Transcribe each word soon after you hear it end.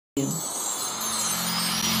Right.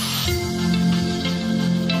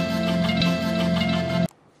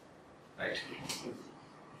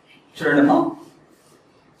 చూడండి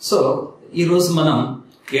so ఈరోజు మనం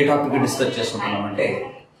ఏ టాపిక్ డిస్కస్ చేసుకుంటున్నామంటే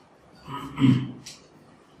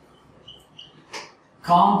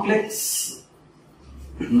కాంప్లెక్స్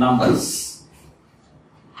నంబర్స్.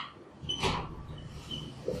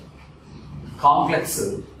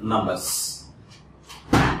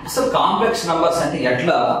 అసలు కాంప్లెక్స్ నంబర్స్ అంటే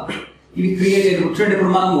ఎట్లా ఇవి క్రియేట్ అయ్యి చూడండి.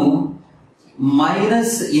 ఇప్పుడు మనము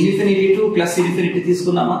minus infinity to plus infinity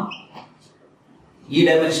తీసుకున్నామా? ఈ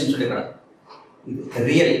డైమెన్షన్ చూడండి, ఇక్కడ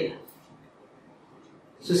రియల్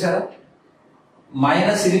చూసారా?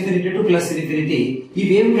 Minus infinity to plus infinity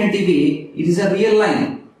ఇవి ఏమిటంటే it is a real line.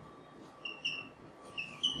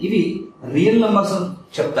 ఇవి రియల్ నంబర్స్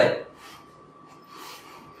చెప్తాయి.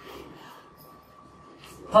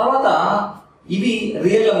 తర్వాత ఇవి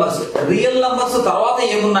రియల్ నంబర్స్ తర్వాత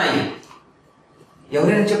ఏమున్నాయి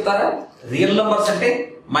ఎవరైనా చెప్తారా? రియల్ నంబర్స్ అంటే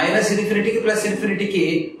మైనస్ ఇన్ఫినిటీకి ప్లస్ ఇన్ఫినిటీకి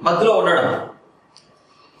మధ్యలో ఉండడం.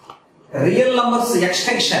 Real numbers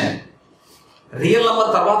extension. Real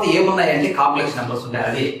number తర్వాత ఏమున్నాయి అంటే కాంప్లెక్స్ నంబర్స్ ఉంటాయి.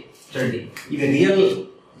 అదే చూడండి, ఇవి రియల్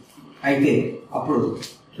అయితే అప్పుడు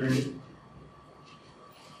చూడండి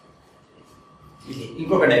ఇది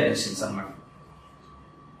ఇంకొక డైమెన్షన్స్ అన్నమాట.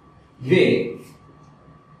 ఇవే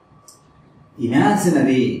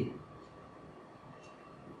ఇమాజినరీ.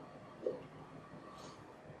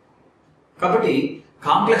 కాబట్టి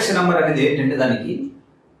కాంప్లెక్స్ నెంబర్ అనేది ఏంటంటే దానికి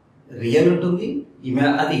రియల్ ఉంటుంది,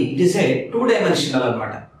 అది ఇట్ ఈస్ ఏ 2 డైమెన్షనల్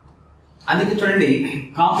అనమాట. అందుకే చూడండి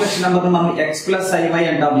కాంప్లెక్స్ నెంబర్ మనం ఎక్స్ ప్లస్ ఐవై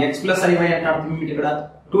అంటాం. ఎక్స్ ప్లస్ ఐవై అంటే ఇక్కడ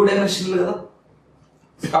 2 డైమెన్షనల్ కదా.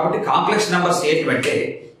 కాబట్టి కాంప్లెక్స్ నెంబర్స్ ఏంటంటే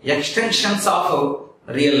extensions of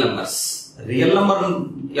real numbers. Real number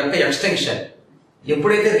యొక్క ఎక్స్టెన్షన్.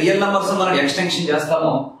 ఎప్పుడైతే రియల్ నంబర్స్ మనం ఎక్స్టెన్షన్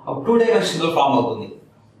చేస్తామో అప్పుడు 2 డైమెన్షనల్ ఫామ్ అవుతుంది.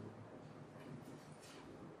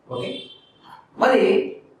 ఓకే, మరి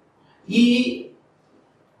ఈ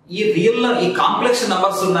కాంప్లెక్స్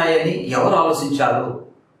నంబర్స్ ఉన్నాయని ఎవరు ఆలోచించారు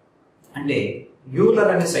అంటే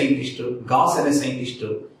యూలర్ అనే సైంటిస్ట్, గాస్ అనే సైంటిస్ట్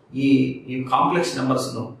ఈ కాంప్లెక్స్ నంబర్స్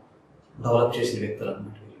ను డెవలప్ చేసిన వ్యక్తులు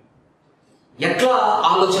అన్నమాట. ఎట్లా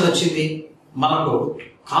ఆలోచన వచ్చింది మనకు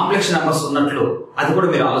కాంప్లెక్స్ నంబర్స్ ఉన్నట్లు? అది కూడా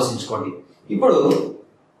మీరు ఆలోచించుకోండి. ఇప్పుడు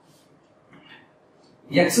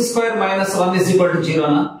X square minus 1 is equal to 0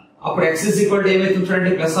 అన్నా, అప్పుడు ఎక్స్ ఇజ్ ఈక్వల్ టు ఏమైతుంది చూడండి,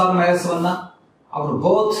 ప్లస్ ఆర్ మైనస్ 1 అన్నా. అప్పుడు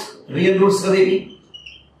బోత్ రియల్ రూట్స్ కదా ఇవి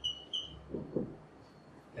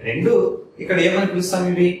రెండు. ఇక్కడ ఏమని పిలుస్తాం?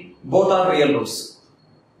 ఇవి బోత్ ఆర్ రియల్ రూట్స్.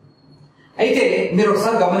 అయితే మీరు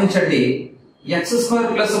ఒకసారి గమనించండి, X square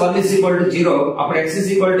plus 1 is equal to 0, అప్పుడు ఎక్స్ ఇజ్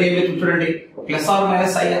ఈక్వల్ టు ఏమైతుంది చూడండి, ప్లస్ ఆర్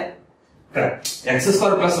మైనస్ అయ్యా. ఇక్కడ X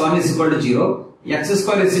square plus 1 is equal to 0, x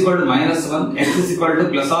square is equal to minus 1, x is equal to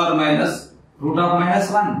plus or minus root of minus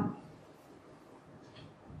 1.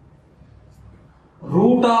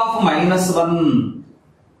 Root of minus 1,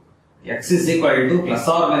 x is equal to plus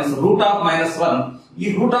or minus root of minus 1.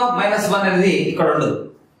 ఈ root of minus 1 అనేది ఇక్కడ ఉండదు.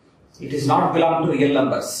 It is not belong to real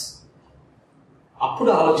numbers.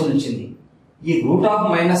 అప్పుడు ఆలోచన వచ్చింది, ఈ root of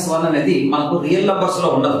minus 1 అనేది మనకు రియల్ నంబర్స్ లో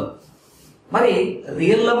ఉండదు. మరి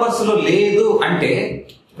రియల్ నంబర్స్ లో లేదు అంటే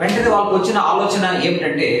వెంటనే వాళ్ళకి వచ్చిన ఆలోచన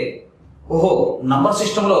ఏమిటంటే, ఓహో నంబర్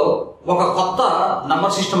సిస్టమ్ లో ఒక కొత్త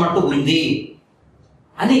నంబర్ సిస్టమ్ అంటూ ఉంది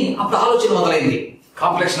అని అప్పుడు ఆలోచన మొదలైంది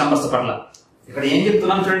కాంప్లెక్స్ నంబర్స్ పట్ల. ఇక్కడ ఏం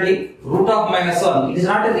చెప్తున్నాం చూడండి, root of minus 1 it is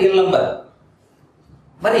not a real number.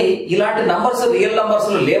 మరి ఇలాంటి నంబర్స్ రియల్ నంబర్స్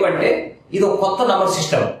లో లేవంటే ఇది ఒక కొత్త నంబర్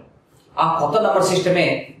సిస్టమ్. ఆ కొత్త నంబర్ సిస్టమే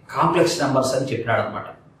కాంప్లెక్స్ నంబర్స్ అని చెప్పినాడు అనమాట.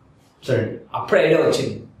 చూడండి అప్పుడు ఐడియా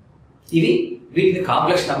వచ్చింది, వీటిని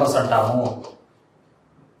కాంప్లెక్స్ నంబర్స్ అంటాము.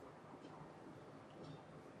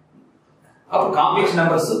 అప్పుడు కాంప్లెక్స్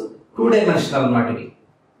నెంబర్స్ 2 డైమెన్షనల్ అన్నమాట.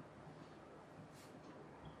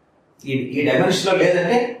 ఈ డైమెన్షన్ లో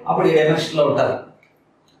లేదంటే అప్పుడు ఈ డైమెన్షన్ లో ఉంటారు.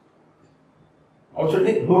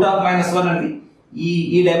 చూడండి రూట్ ఆఫ్ మైనస్ 1 అనేది ఈ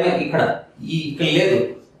ఇక్కడ లేదు,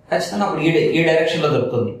 ఖచ్చితంగా అప్పుడు ఈ డైరెక్షన్ లో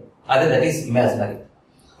దొరుకుతుంది. అదే దట్ ఈస్ ఇమాజినరీ.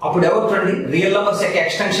 అప్పుడు ఎవరు చూడండి రియల్ నంబర్స్ యొక్క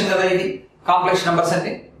ఎక్స్టెన్షన్ కదా ఇది కాంప్లెక్స్ నెంబర్స్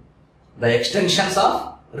అంటే, the extensions of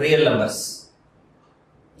real numbers.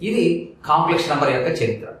 ఇది కాంప్లెక్స్ నెంబర్ యొక్క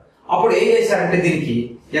చరిత్ర. అప్పుడు ఏం చేశారంటే దీనికి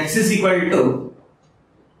X is equal to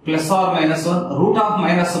plus are minus 1, root of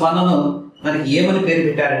minus 1 ను దానికి ఏమని పేరు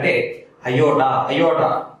పెట్టారంటే అయోటా.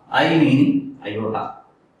 I mean iota.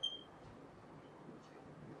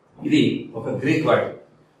 ఇది ఒక గ్రీక్ వర్డ్,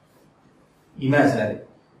 ఇమాజినరీ.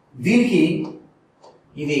 దీనికి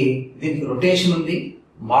రొటేషన్ ఉంది,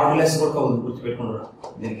 మాడ్యులస్ కూడా ఉంది. గుర్తుపెట్టుకుంటున్నారు,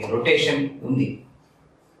 దీనికి రొటేషన్ ఉంది,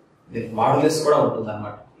 దీనికి మాడ్యులస్ కూడా ఉంటుంది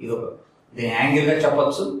అనమాట. ఇది ఒక దీని యాంగిల్ గా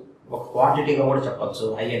చెప్పొచ్చు, ఒక క్వాంటిటీగా కూడా చెప్పొచ్చు.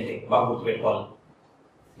 ఐ అంటే బాగా గుర్తుపెట్టుకోవాలి.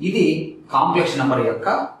 ఇది కాంప్లెక్స్ నెంబర్ యొక్క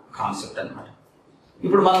కాన్సెప్ట్ అన్నమాట.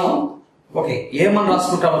 ఇప్పుడు మనం ఓకే ఏమని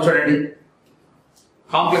రాసుకుంటామో చూడండి.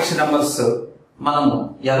 కాంప్లెక్స్ నెంబర్స్ మనము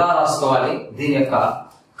ఎలా రాసుకోవాలి, దీని యొక్క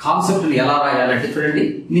కాన్సెప్ట్ ఎలా రాయాలంటే చూడండి,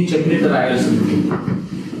 నేను చెప్పినట్టు రాయాల్సి ఉంటుంది.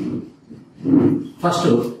 ఫస్ట్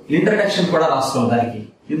ఇంట్రడక్షన్ కూడా రాసుకోవాలి దానికి,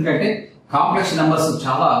 ఎందుకంటే కాంప్లెక్స్ నెంబర్స్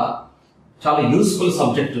చాలా చాలా యూస్ఫుల్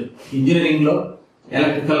సబ్జెక్ట్. ఇంజనీరింగ్ లో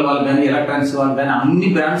ఎలక్ట్రికల్ వాళ్ళు కానీ ఎలక్ట్రానిక్స్ వాళ్ళు కానీ అన్ని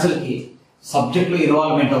బ్రాంచ్లకి సబ్జెక్ట్ లో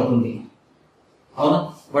ఇన్వాల్వ్మెంట్ అవుతుంది. అవునా,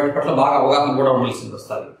 వాటి పట్ల బాగా అవగాహన కూడా ఉండాల్సింది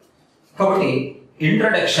వస్తుంది. కాబట్టి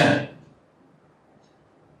ఇంట్రడక్షన్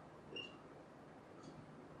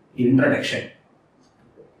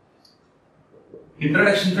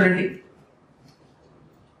చూడండి.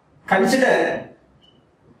 Consider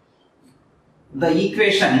the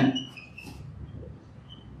equation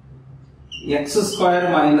x square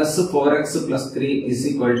minus 4x plus 3 is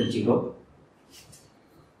equal to 0.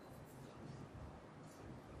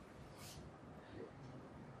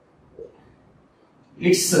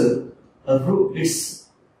 Its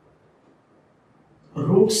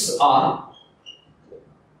roots are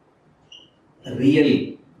real,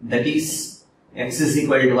 that is x is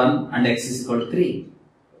equal to 1 and x is equal to 3.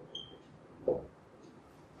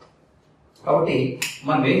 కాబట్టి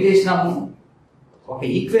మనం ఏం చేసినాము, ఒక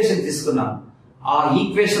ఈక్వేషన్ తీసుకున్నాము. ఆ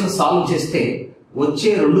ఈక్వేషన్ సాల్వ్ చేస్తే వచ్చే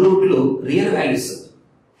రెండు రూట్లు real values.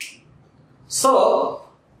 So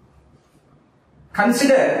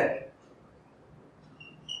consider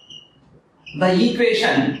the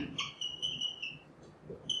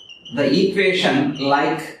equation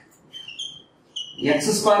like x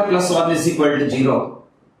square plus 1 is equal to 0.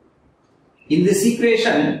 In this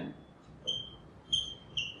equation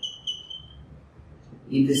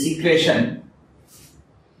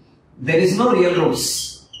there is no real roots.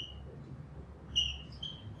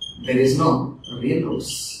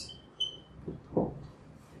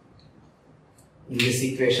 In this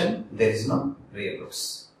equation there is no real roots.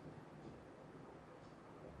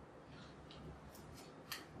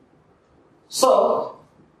 So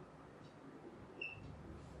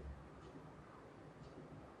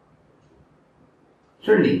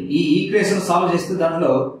చూడండి, ఈ equation solve చేస్తే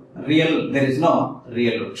దాంట్లో there is no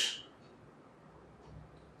real root.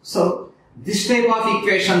 So this type of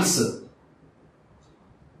equations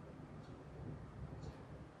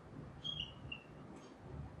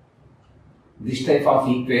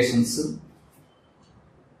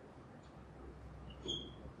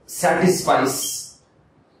satisfies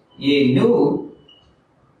a new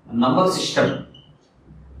number system.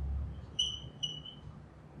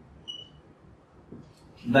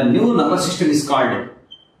 The new number system is called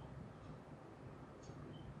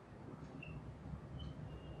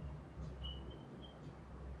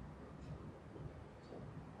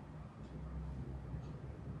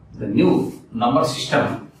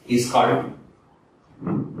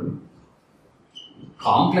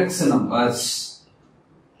complex numbers.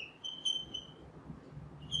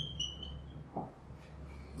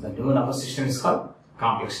 The new number system is called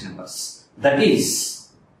complex numbers. That is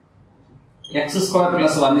x square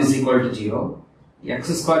plus 1 is equal to 0, x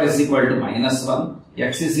square is equal to minus 1,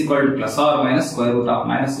 x is equal to plus or minus square root of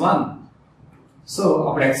minus 1. So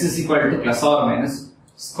after x is equal to plus or minus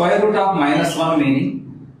square root of minus 1 meaning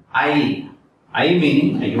I meaning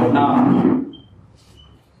iota.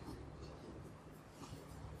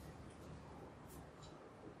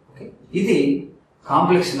 Okay, ఇది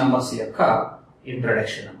complex numbers యొక్క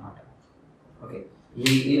introduction అన్నమాట. Okay,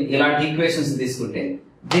 ఇలాంటి equations తీసుకుంటే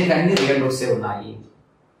దీనికి అన్ని real రూట్సే ఉన్నాయి.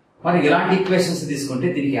 మరి ఇలాంటి ఈక్వేషన్స్ తీసుకుంటే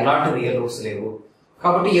దీనికి ఎలాంటి రియల్ రూట్స్ లేవు.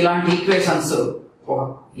 కాబట్టి ఇలాంటి ఈక్వేషన్స్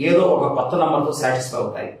ఏదో ఒక కొత్త నంబర్ తో సాటిస్ఫై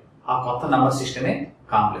అవుతాయి. ఆ కొత్త number సిస్టమే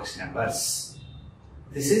complex numbers.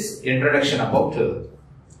 This is introduction about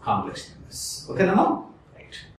complex numbers. ఓకేనా?